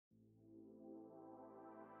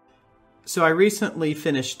So I recently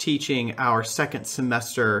finished teaching our second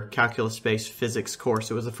semester calculus-based physics course.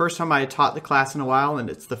 It was the first time I had taught the class in a while, and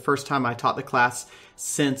it's the first time I taught the class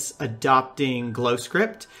since adopting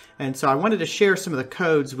Glowscript. And so I wanted to share some of the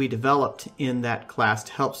codes we developed in that class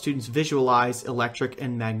to help students visualize electric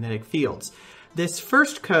and magnetic fields. This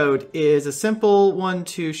first code is a simple one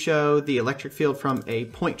to show the electric field from a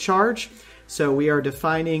point charge. So we are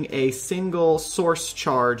defining a single source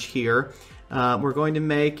charge here. We're going to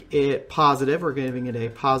make it positive. We're giving it a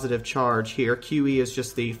positive charge here. QE is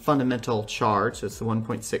just the fundamental charge, so it's the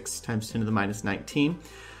 1.6 times 10 to the minus 19.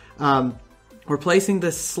 We're placing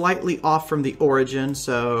this slightly off from the origin,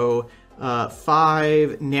 so 5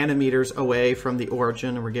 nanometers away from the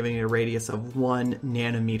origin, and we're giving it a radius of 1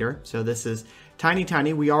 nanometer. So this is tiny,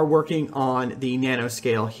 tiny. We are working on the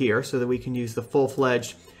nanoscale here so that we can use the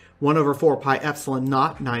full-fledged 1 over 4 pi epsilon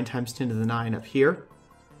naught, 9 times 10 to the 9 up here.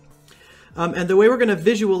 And the way we're going to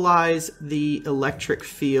visualize the electric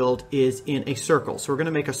field is in a circle. So we're going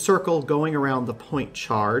to make a circle going around the point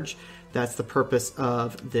charge. That's the purpose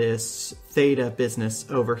of this theta business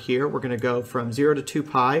over here. We're going to go from 0 to 2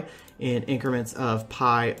 pi in increments of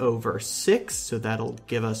pi over 6. So that'll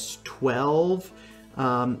give us 12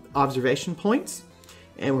 observation points.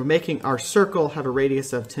 And we're making our circle have a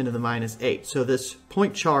radius of 10 to the minus 8. So this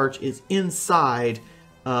point charge is inside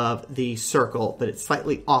of the circle, but it's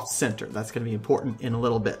slightly off center. That's going to be important in a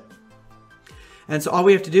little bit. And so all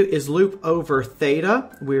we have to do is loop over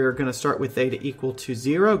theta. We're going to start with theta equal to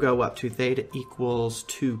 0, go up to theta equals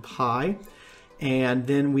 2 pi. And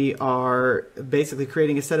then we are basically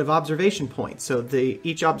creating a set of observation points. So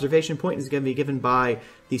each observation point is going to be given by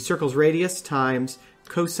the circle's radius times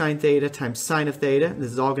cosine theta times sine of theta.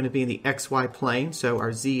 This is all going to be in the xy plane, so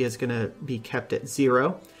our z is going to be kept at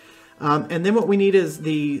 0. And then what we need is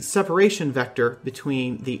the separation vector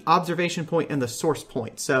between the observation point and the source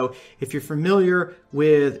point. So if you're familiar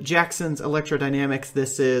with Jackson's electrodynamics,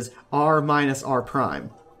 this is r minus r prime.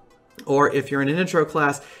 Or if you're in an intro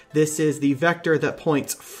class, this is the vector that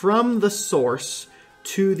points from the source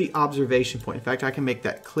to the observation point. In fact, I can make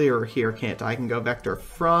that clearer here, can't I? I can go vector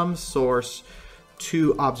from source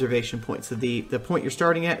to observation point. So the point you're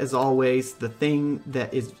starting at is always the thing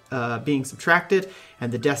that is being subtracted,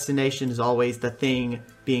 and the destination is always the thing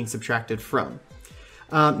being subtracted from.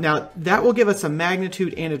 Now that will give us a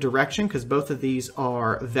magnitude and a direction because both of these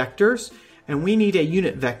are vectors, and we need a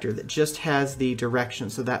unit vector that just has the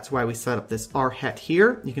direction. So that's why we set up this r hat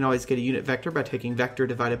here. You can always get a unit vector by taking vector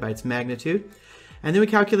divided by its magnitude. And then we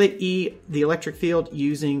calculate E, the electric field,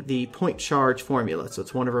 using the point charge formula. So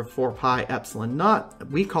it's 1 over 4 pi epsilon naught.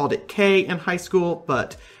 We called it K in high school,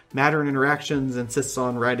 but Matter and Interactions insists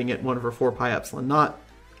on writing it 1 over 4 pi epsilon naught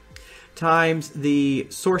times the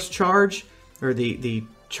source charge, or the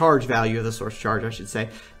charge value of the source charge, I should say,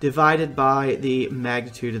 divided by the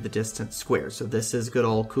magnitude of the distance squared. So this is good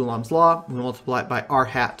old Coulomb's law. We multiply it by r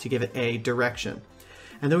hat to give it a direction.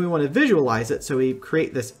 And then we want to visualize it, so we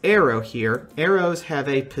create this arrow here. Arrows have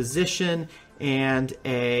a position and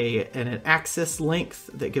an axis length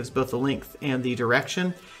that gives both the length and the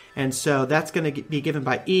direction. And so that's going to be given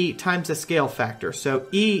by E times the scale factor. So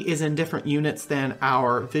E is in different units than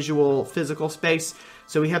our visual physical space.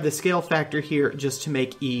 So we have the scale factor here just to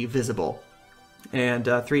make E visible. And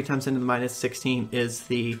 3 times 10 to the minus 16 is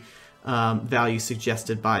the value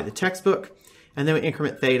suggested by the textbook. And then we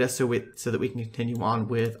increment theta so that we can continue on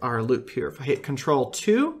with our loop here. If I hit Control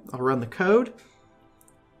 2, I'll run the code.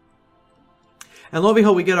 And lo and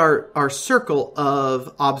behold, we get our circle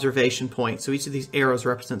of observation points. So each of these arrows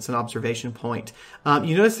represents an observation point.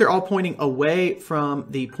 You notice they're all pointing away from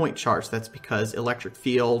the point charge. That's because electric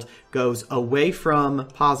field goes away from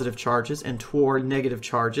positive charges and toward negative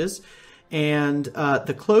charges. And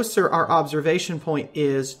the closer our observation point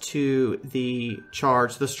is to the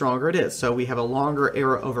charge, the stronger it is. So we have a longer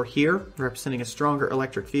arrow over here representing a stronger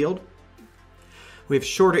electric field. We have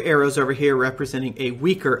shorter arrows over here representing a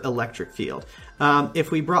weaker electric field.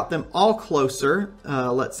 If we brought them all closer,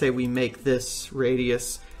 let's say we make this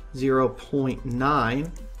radius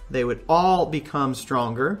 0.9, they would all become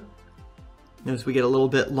stronger. Notice we get a little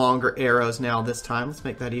bit longer arrows now this time. Let's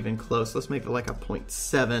make that even close. Let's make it like a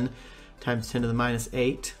 0.7 times 10 to the minus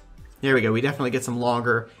 8. There we go. We definitely get some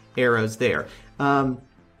longer arrows there.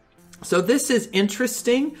 So this is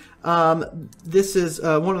interesting. This is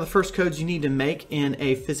one of the first codes you need to make in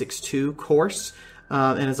a Physics 2 course.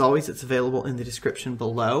 And as always, it's available in the description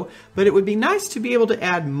below. But it would be nice to be able to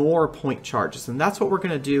add more point charges. And that's what we're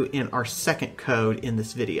going to do in our second code in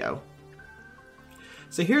this video.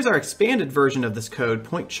 So here's our expanded version of this code,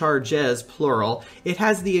 point charges, plural. It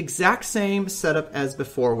has the exact same setup as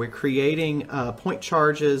before. We're creating point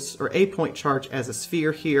charges, or a point charge as a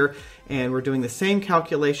sphere here, and we're doing the same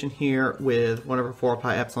calculation here with 1 over 4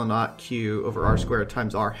 pi epsilon naught q over r squared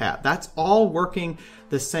times r hat. That's all working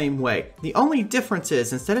the same way. The only difference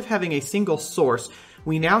is, instead of having a single source,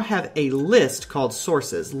 we now have a list called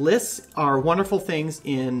sources. Lists are wonderful things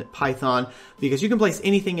in Python because you can place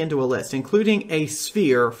anything into a list, including a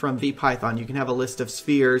sphere from VPython. You can have a list of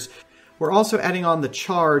spheres. We're also adding on the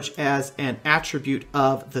charge as an attribute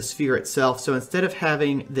of the sphere itself. So instead of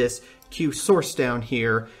having this Q source down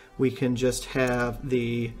here, we can just have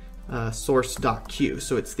the source.q.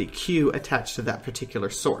 So it's the Q attached to that particular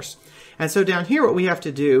source. And so down here, what we have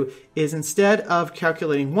to do is, instead of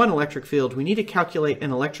calculating one electric field, we need to calculate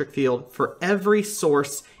an electric field for every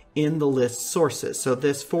source in the list sources. So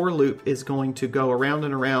this for loop is going to go around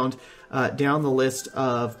and around down the list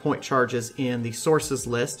of point charges in the sources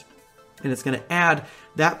list. And it's going to add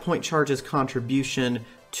that point charges contribution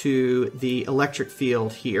to the electric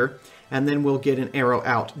field here. And then we'll get an arrow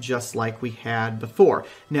out just like we had before.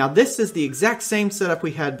 Now this is the exact same setup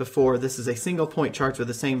we had before. This is a single point charge with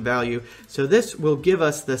the same value. So this will give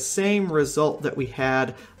us the same result that we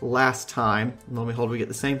had last time. Lo and behold, we get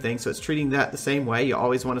the same thing. So it's treating that the same way. You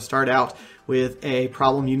always want to start out with a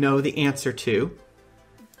problem you know the answer to.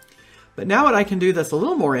 But now what I can do that's a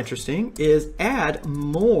little more interesting is add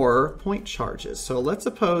more point charges. So let's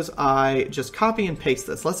suppose I just copy and paste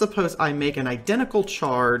this. Let's suppose I make an identical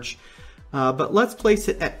charge, but let's place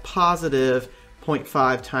it at positive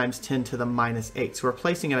 0.5 times 10 to the minus 8. So we're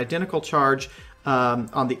placing an identical charge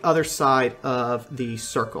on the other side of the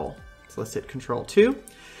circle. So let's hit Control 2.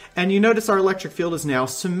 And you notice our electric field is now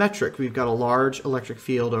symmetric. We've got a large electric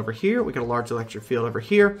field over here. We've got a large electric field over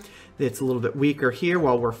here. It's a little bit weaker here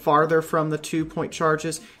while we're farther from the 2 point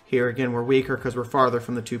charges. Here again, we're weaker because we're farther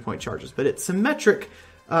from the 2 point charges. But it's symmetric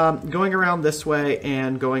going around this way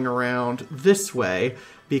and going around this way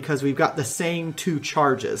because we've got the same 2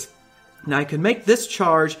 charges. Now I can make this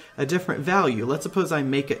charge a different value. Let's suppose I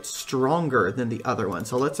make it stronger than the other one.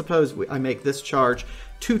 So let's suppose I make this charge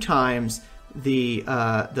 2 times the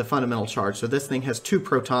fundamental charge. So this thing has 2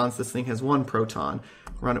 protons, this thing has 1 proton.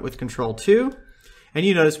 Run it with Control 2. And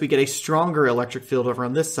you notice we get a stronger electric field over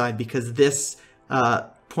on this side because this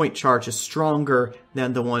point charge is stronger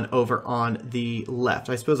than the one over on the left.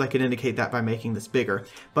 I suppose I could indicate that by making this bigger.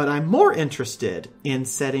 But I'm more interested in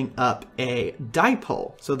setting up a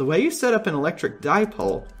dipole. So the way you set up an electric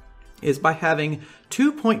dipole is by having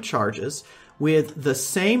 2 point charges with the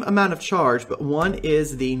same amount of charge, but one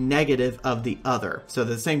is the negative of the other. So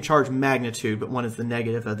the same charge magnitude, but one is the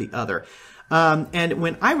negative of the other. And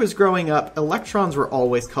when I was growing up, electrons were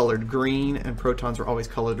always colored green and protons were always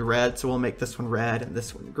colored red. So we'll make this one red and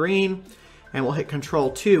this one green. And we'll hit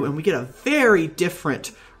Control 2 and we get a very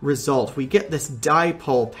different result. We get this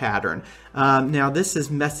dipole pattern. Now this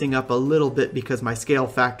is messing up a little bit because my scale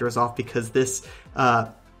factor is off because this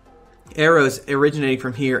arrows originating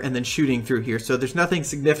from here and then shooting through here. So there's nothing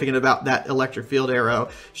significant about that electric field arrow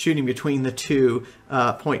shooting between the 2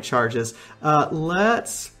 point charges.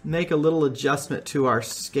 Let's make a little adjustment to our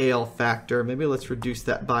scale factor. Maybe let's reduce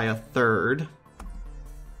that by 1/3.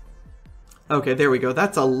 Okay, there we go.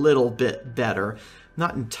 That's a little bit better.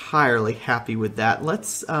 Not entirely happy with that.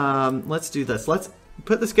 Let's do this. Let's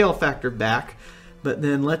put the scale factor back. But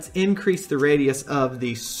then let's increase the radius of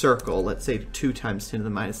the circle. Let's say 2 times 10 to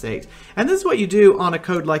the minus 8. And this is what you do on a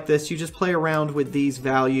code like this. You just play around with these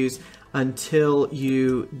values until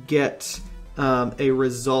you get a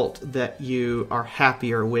result that you are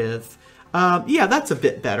happier with. Yeah, that's a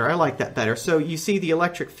bit better. I like that better. So you see the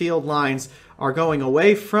electric field lines are going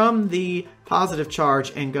away from the positive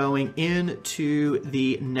charge and going into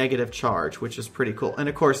the negative charge, which is pretty cool. And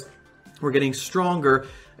of course, we're getting stronger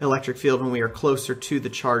electric field when we are closer to the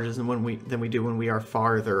charges than we do when we are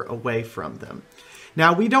farther away from them.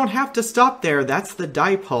 Now we don't have to stop there. That's the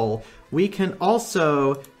dipole. We can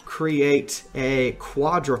also create a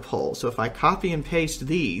quadrupole. So if I copy and paste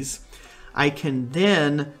these, I can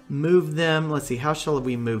then move them. Let's see, how shall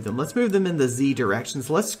we move them? Let's move them in the Z direction.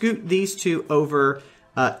 So let's scoot these 2 over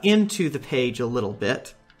into the page a little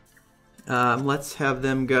bit. Let's have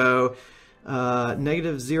them go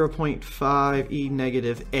negative 0.5 e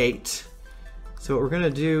negative 8. So what we're going to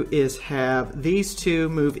do is have these 2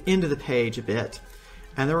 move into the page a bit,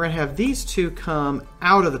 and then we're going to have these 2 come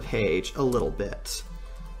out of the page a little bit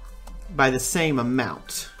by the same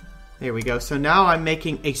amount. There we go. So now I'm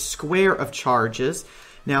making a square of charges.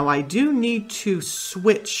 Now I do need to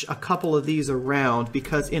switch a couple of these around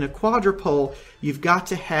because in a quadrupole you've got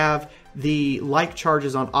to have the like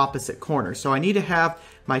charges on opposite corners. So I need to have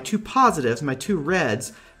my two positives, my two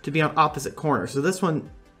reds, to be on opposite corners. So this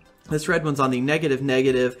red one's on the negative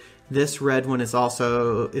negative. This red one is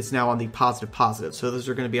now on the positive positive. So those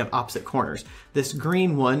are going to be on opposite corners. This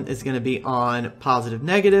green one is going to be on positive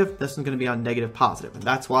negative. This one's going to be on negative positive. And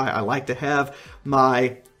that's why I like to have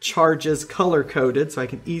my charges color coded so I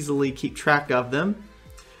can easily keep track of them.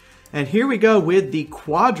 And here we go with the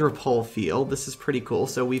quadrupole field. This is pretty cool.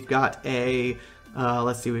 So we've got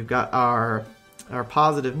let's see, we've got our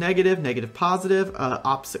positive negative, negative positive,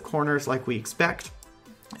 opposite corners like we expect.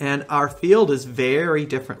 And our field is very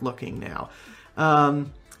different looking now.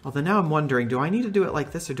 Although now I'm wondering, do I need to do it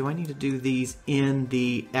like this, or do I need to do these in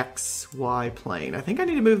the XY plane? I think I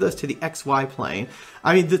need to move those to the XY plane.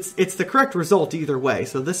 I mean, it's the correct result either way.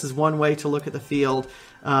 So this is one way to look at the field.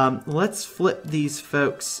 Let's flip these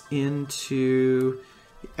folks into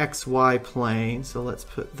the XY plane. So let's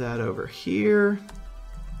put that over here.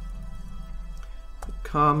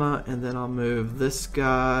 Comma, and then I'll move this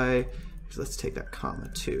guy. Let's take that comma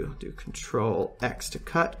too. Do Control X to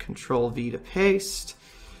cut, Control V to paste.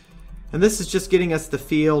 And this is just getting us the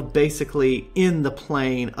field basically in the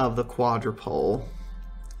plane of the quadrupole.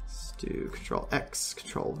 Let's do Control X,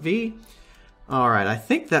 Control V. All right, I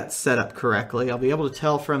think that's set up correctly. I'll be able to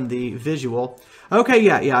tell from the visual. Okay,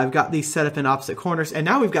 yeah, I've got these set up in opposite corners. And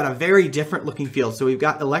now we've got a very different looking field. So we've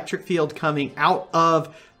got electric field coming out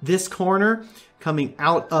of this corner, coming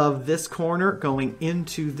out of this corner, going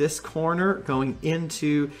into this corner, going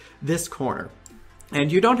into this corner. And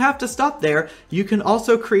you don't have to stop there. You can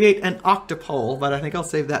also create an octupole, but I think I'll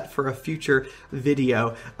save that for a future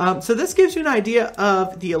video. So this gives you an idea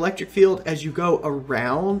of the electric field as you go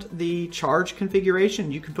around the charge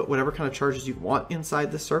configuration. You can put whatever kind of charges you want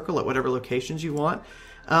inside the circle at whatever locations you want.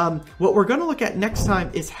 What we're going to look at next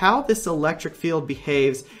time is how this electric field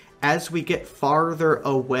behaves as we get farther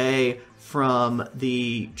away from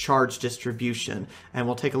the charge distribution. And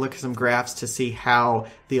we'll take a look at some graphs to see how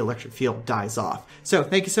the electric field dies off. So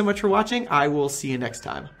thank you so much for watching. I will see you next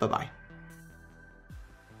time. Bye-bye.